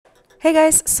Hey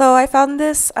guys, so I found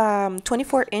this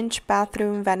 24-inch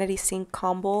bathroom vanity sink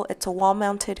combo. It's a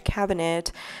wall-mounted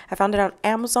cabinet. I found it on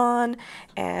Amazon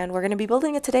and we're going to be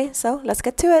building it today, so let's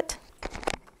get to it.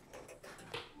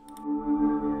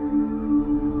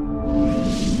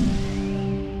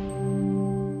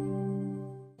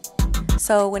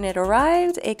 So when it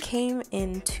arrived, it came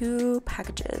in two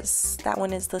packages. That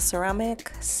one is the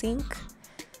ceramic sink,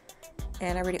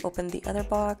 and I already opened the other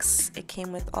box. It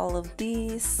came with all of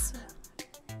these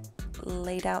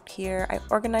laid out here. I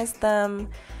organized them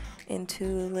into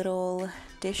little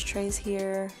dish trays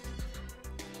here,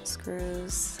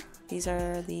 screws. These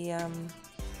are the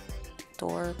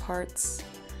door parts,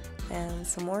 and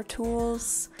some more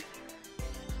tools.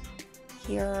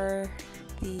 Here are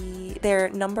they're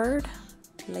numbered,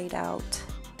 laid out.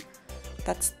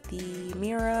 That's the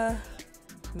mirror,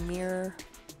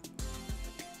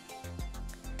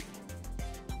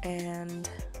 and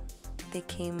they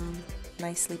came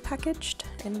nicely packaged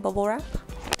in bubble wrap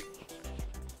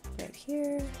right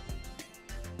here.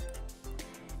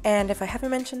 And if I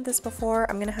haven't mentioned this before,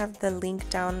 I'm gonna have the link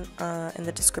down in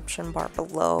the description bar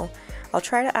below. I'll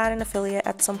try to add an affiliate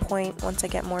at some point once I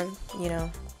get more,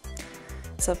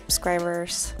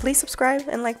 subscribers. Please subscribe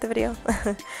and like the video.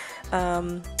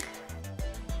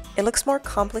 It looks more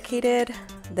complicated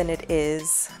than it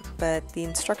is, but the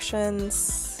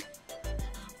instructions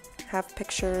have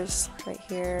pictures right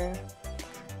here,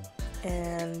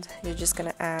 and you're just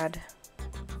gonna add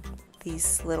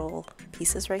these little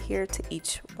pieces right here to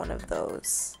each one of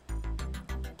those.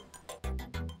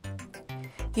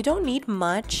 You don't need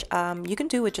much. You can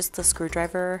do with just the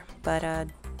screwdriver, but a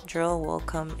drill will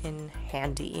come in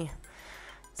handy.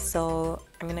 So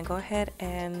I'm gonna go ahead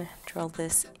and drill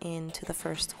this into the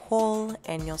first hole,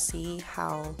 and you'll see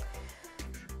how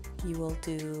you will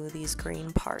do these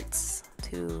green parts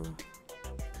to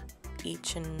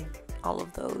each and all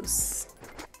of those.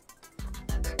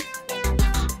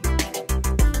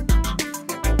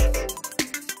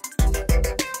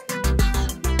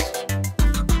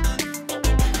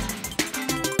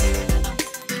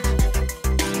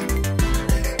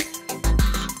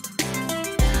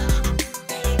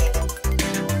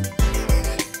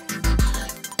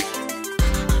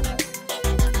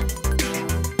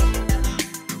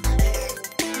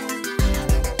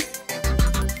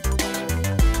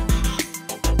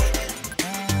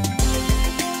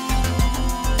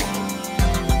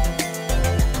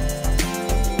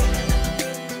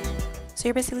 So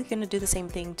you're basically going to do the same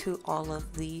thing to all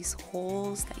of these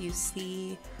holes that you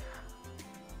see,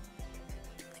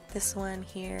 like this one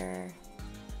here,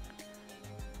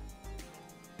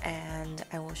 and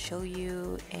I will show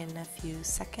you in a few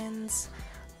seconds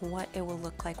what it will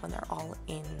look like when they're all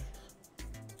in.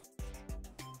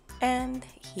 And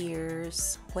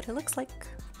here's what it looks like.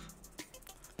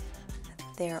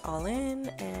 They're all in,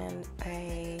 and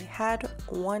I had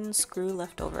one screw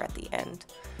left over at the end.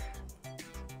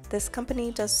 This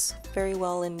company does very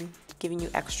well in giving you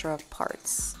extra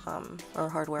parts or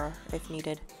hardware if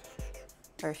needed,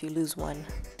 or if you lose one.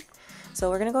 So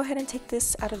we're gonna go ahead and take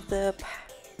this out of the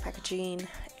packaging,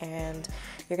 and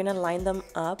you're gonna line them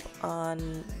up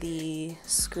on the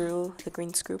screw, the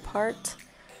green screw part,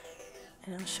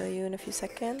 and I'll show you in a few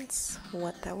seconds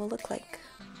what that will look like.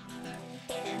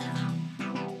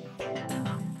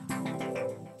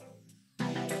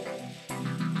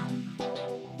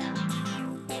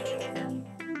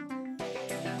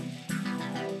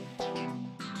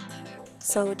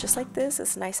 So just like this,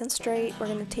 it's nice and straight. We're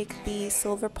going to take the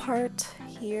silver part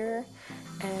here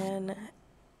and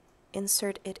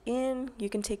insert it in. You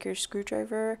can take your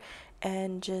screwdriver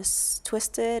and just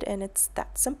twist it, and it's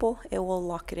that simple. It will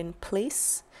lock it in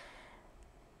place.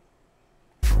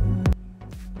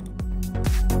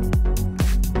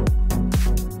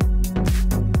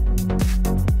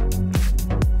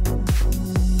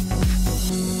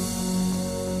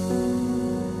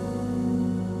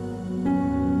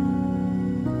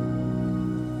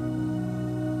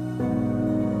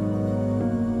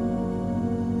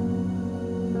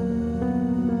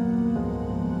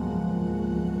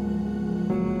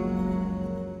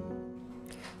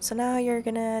 So now you're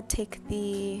gonna take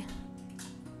the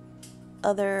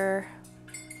other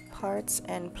parts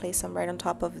and place them right on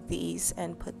top of these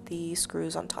and put the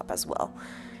screws on top as well.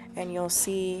 And you'll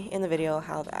see in the video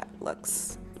how that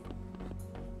looks.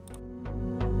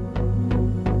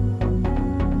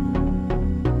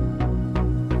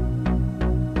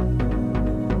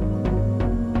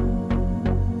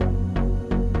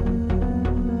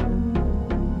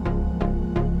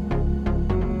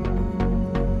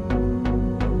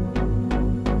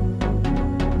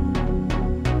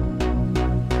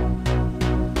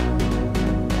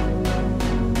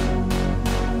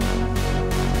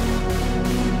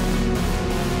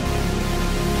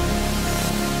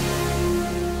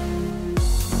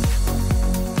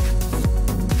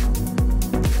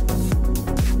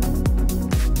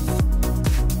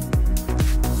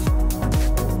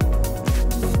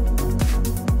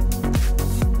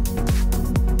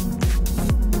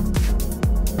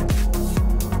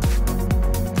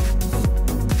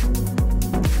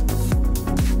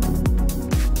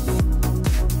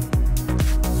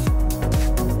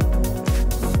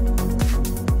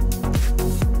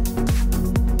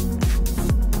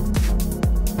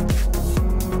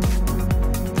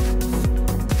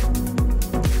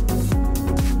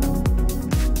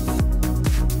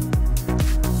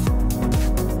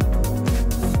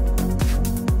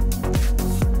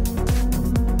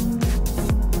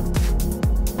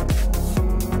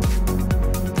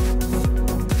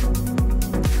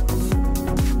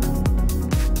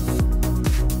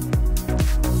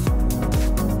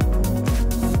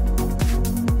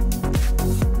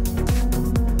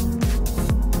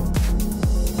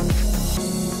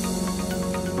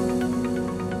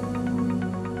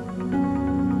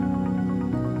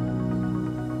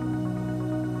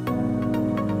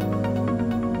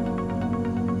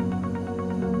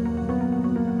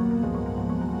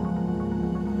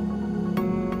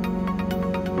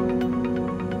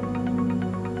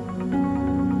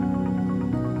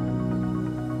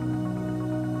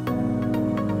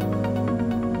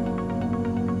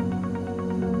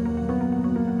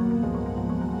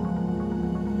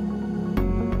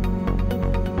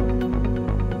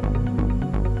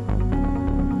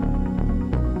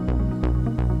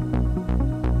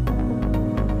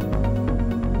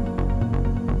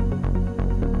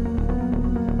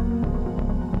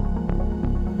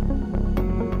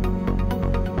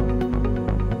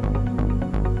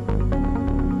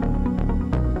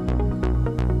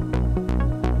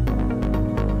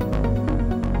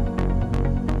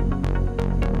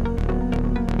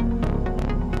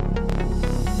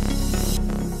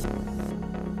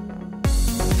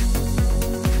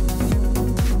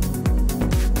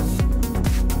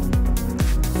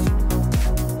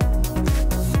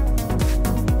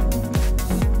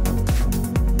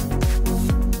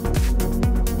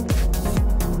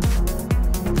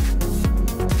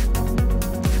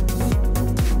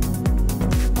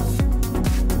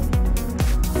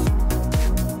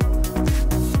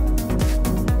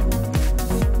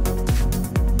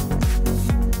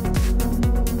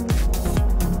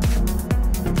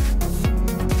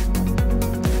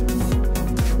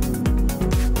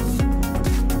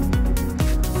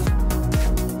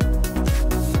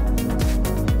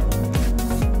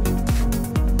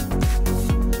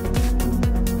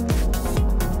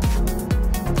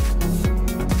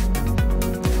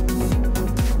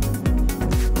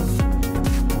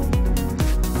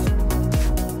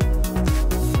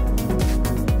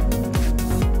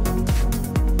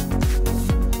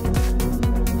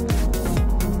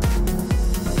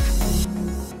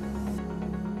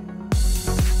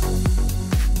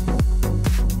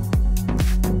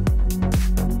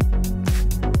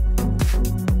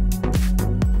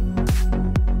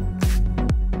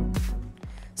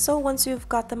 So once you've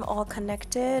got them all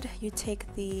connected, you take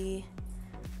the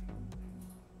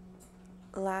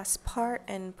last part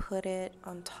and put it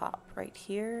on top right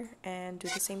here and do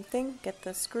the same thing. Get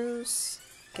the screws,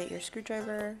 get your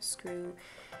screwdriver, screw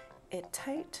it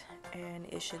tight, and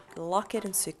it should lock it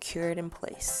and secure it in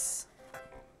place.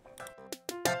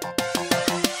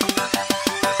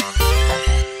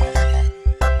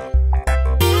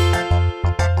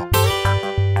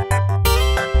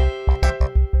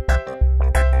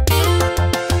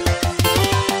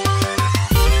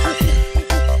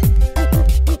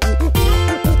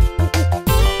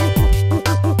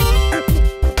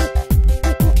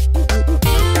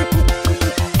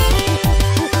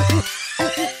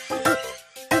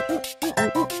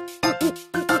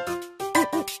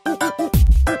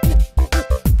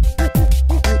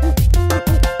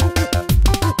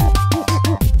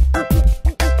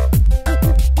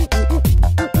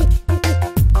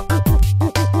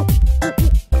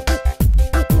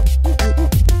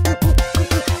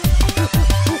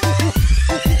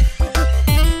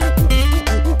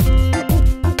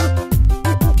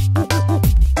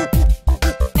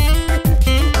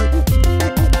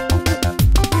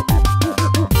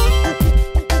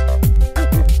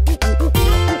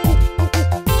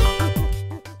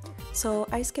 So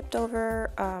I skipped over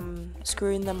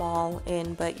screwing them all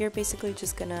in, but you're basically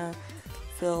just gonna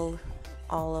fill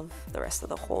all of the rest of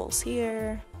the holes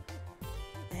here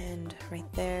and right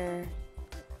there.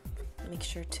 Make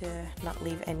sure to not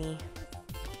leave any.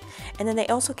 And then they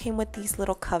also came with these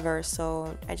little covers,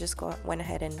 so I just went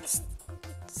ahead and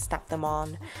snapped them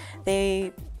on.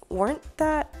 They weren't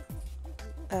that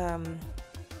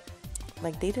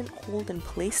like they didn't hold in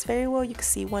place very well. You can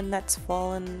see one that's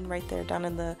fallen right there down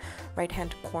in the right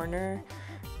hand corner,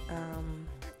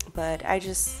 but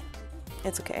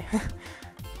it's okay.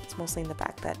 It's mostly in the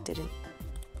back that didn't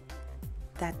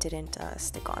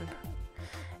stick on.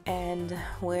 And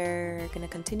we're gonna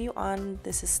continue on.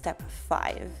 This is step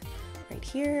 5 right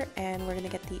here, and we're gonna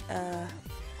get the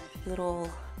little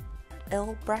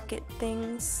L bracket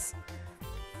things,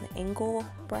 the angle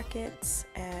brackets,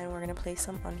 and we're gonna place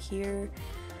them on here.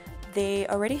 They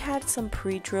already had some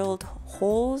pre-drilled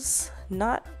holes,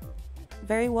 not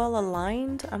very well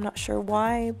aligned. I'm not sure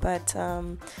why, but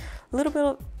a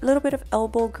little bit of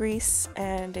elbow grease,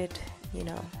 and it, you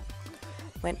know,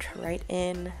 went right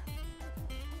in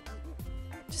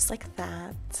just like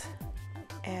that.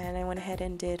 And I went ahead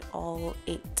and did all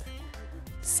 8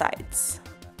 sides.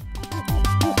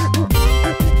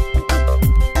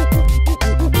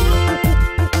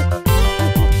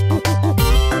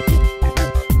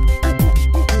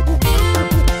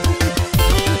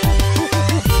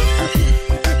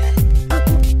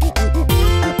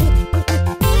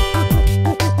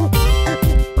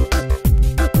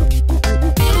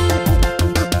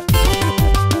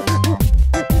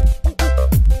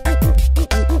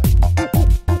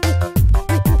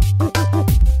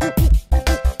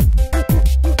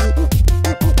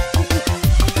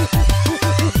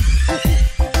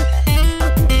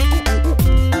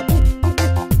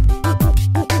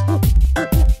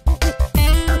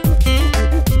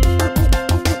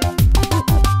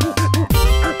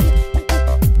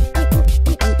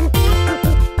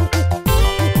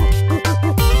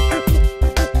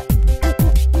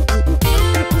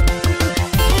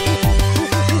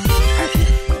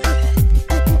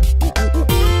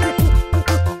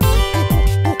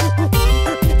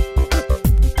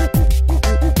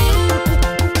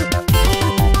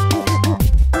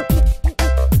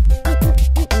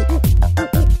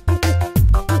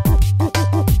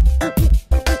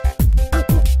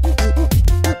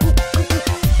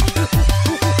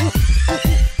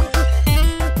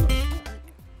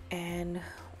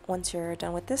 Once you're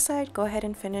done with this side, go ahead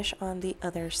and finish on the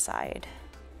other side.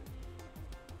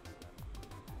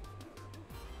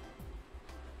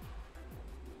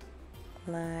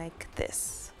 Like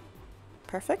this.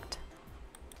 Perfect.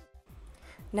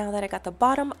 Now that I got the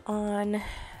bottom on,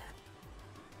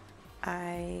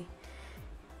 I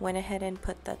went ahead and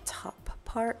put the top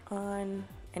part on.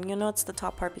 And you'll know it's the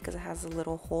top part because it has a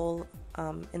little hole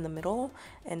in the middle,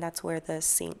 and that's where the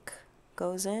sink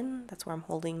goes in. That's where I'm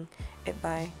holding it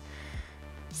by.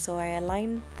 So I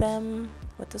aligned them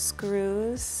with the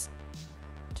screws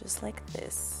just like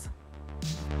this,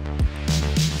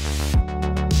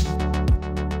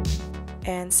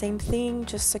 and same thing,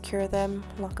 just secure them,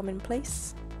 lock them in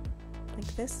place like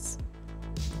this.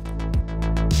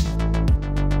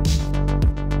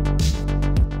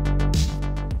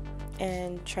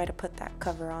 And try to put that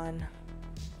cover on,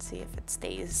 see if it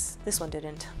stays. This one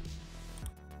didn't.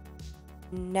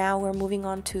 Now we're moving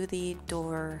on to the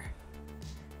door.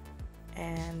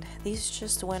 And these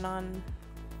just went on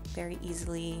very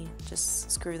easily.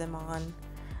 Just screw them on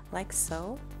like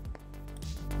so.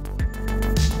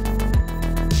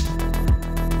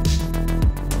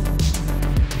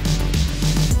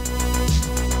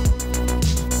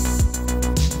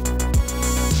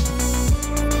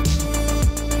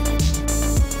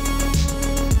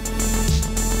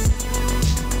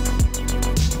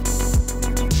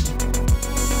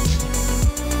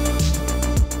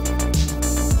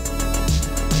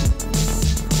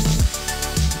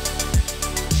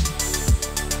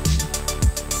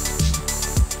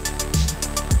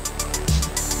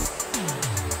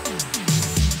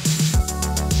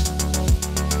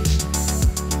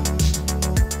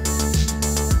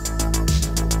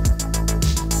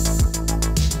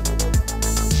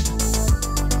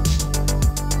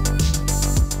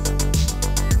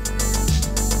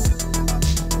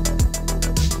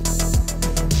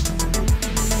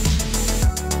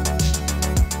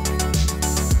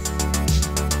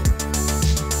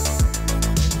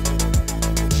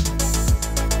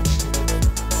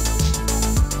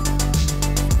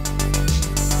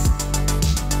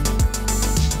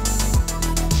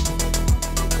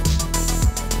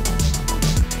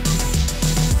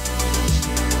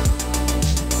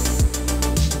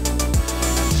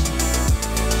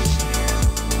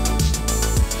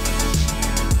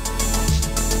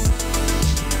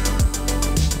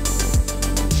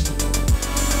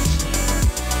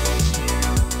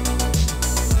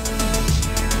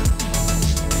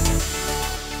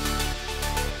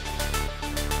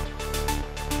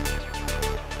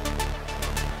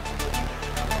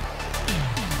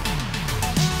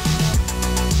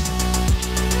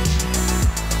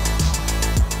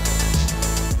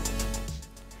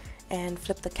 And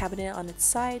flip the cabinet on its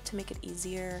side to make it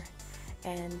easier,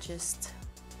 and just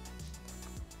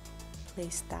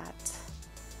place that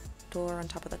door on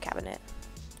top of the cabinet.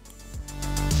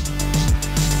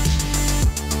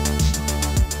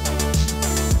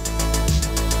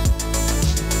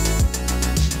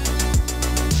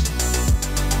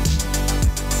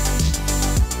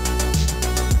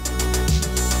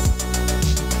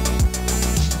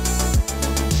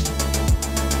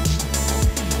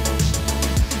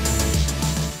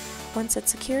 Once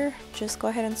it's secure, just go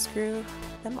ahead and screw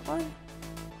them on.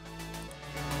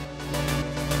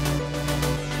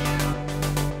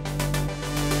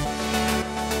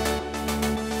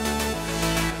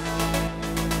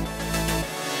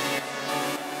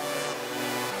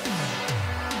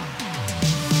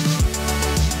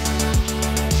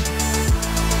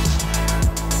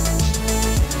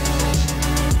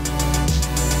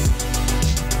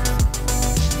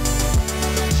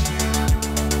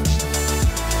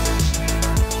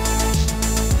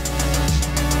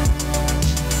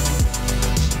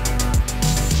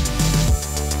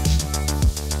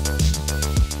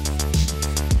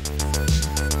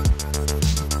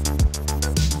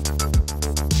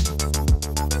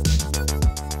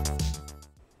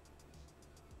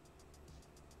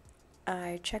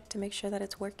 I checked to make sure that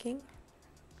it's working,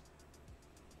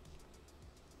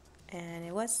 and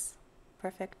it was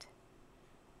perfect.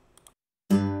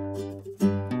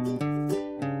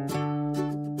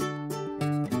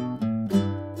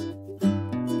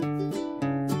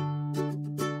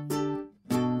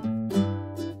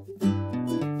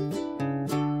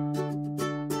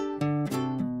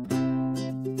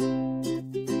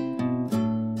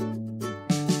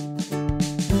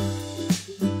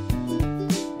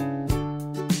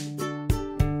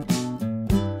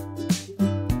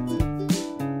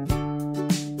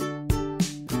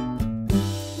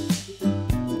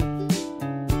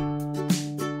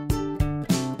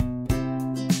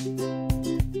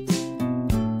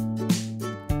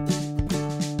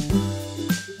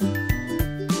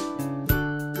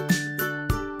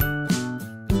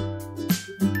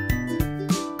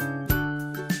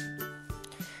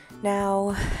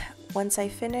 Now, once I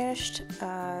finished,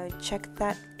 checked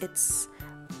that it's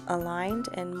aligned,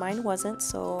 and mine wasn't,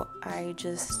 so I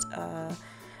just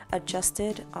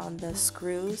adjusted on the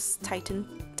screws, tighten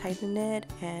it,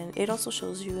 and it also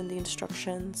shows you in the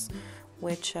instructions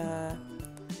which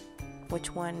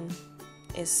one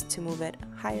is to move it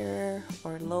higher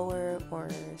or lower or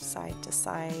side to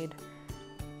side,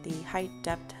 the height,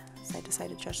 depth, side to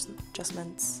side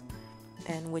adjustments,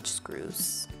 and which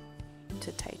screws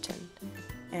to tighten.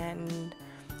 And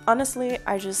honestly,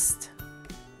 I just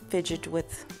fidget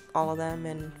with all of them,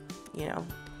 and you know,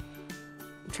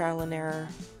 trial and error,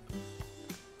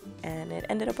 and it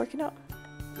ended up working out.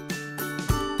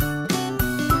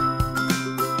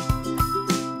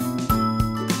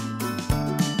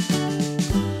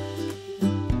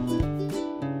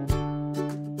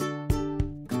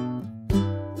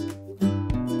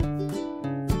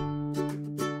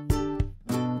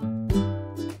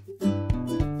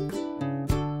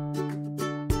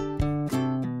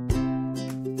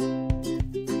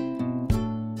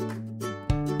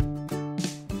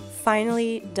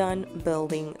 finally done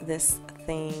building this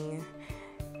thing.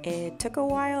 It took a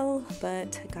while,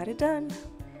 but got it done.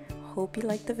 Hope you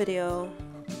liked the video.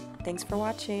 Thanks for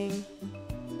watching.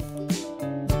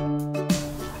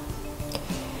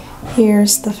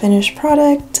 Here's the finished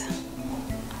product.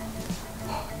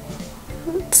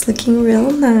 It's looking real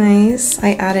nice.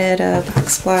 I added a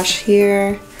backsplash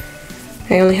here.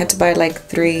 I only had to buy like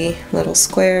 3 little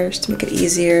squares to make it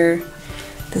easier.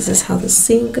 This is how the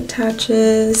sink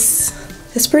attaches.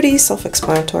 It's pretty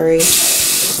self-explanatory.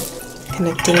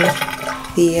 Connecting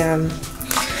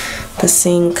the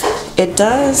sink. It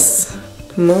does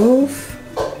move.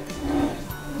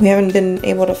 We haven't been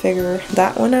able to figure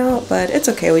that one out, but it's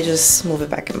okay. We just move it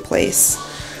back in place.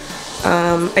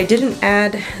 I didn't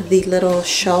add the little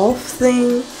shelf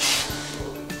thing.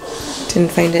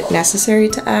 Didn't find it necessary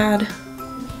to add.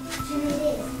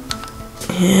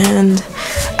 And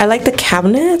I like the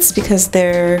cabinets because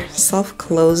they're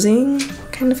self-closing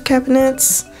kind of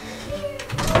cabinets.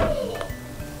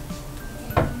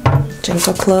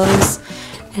 Gentle close.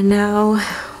 And now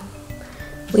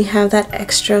we have that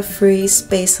extra free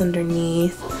space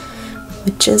underneath,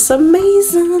 which is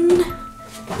amazing.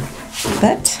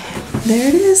 But there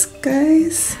it is,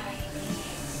 guys.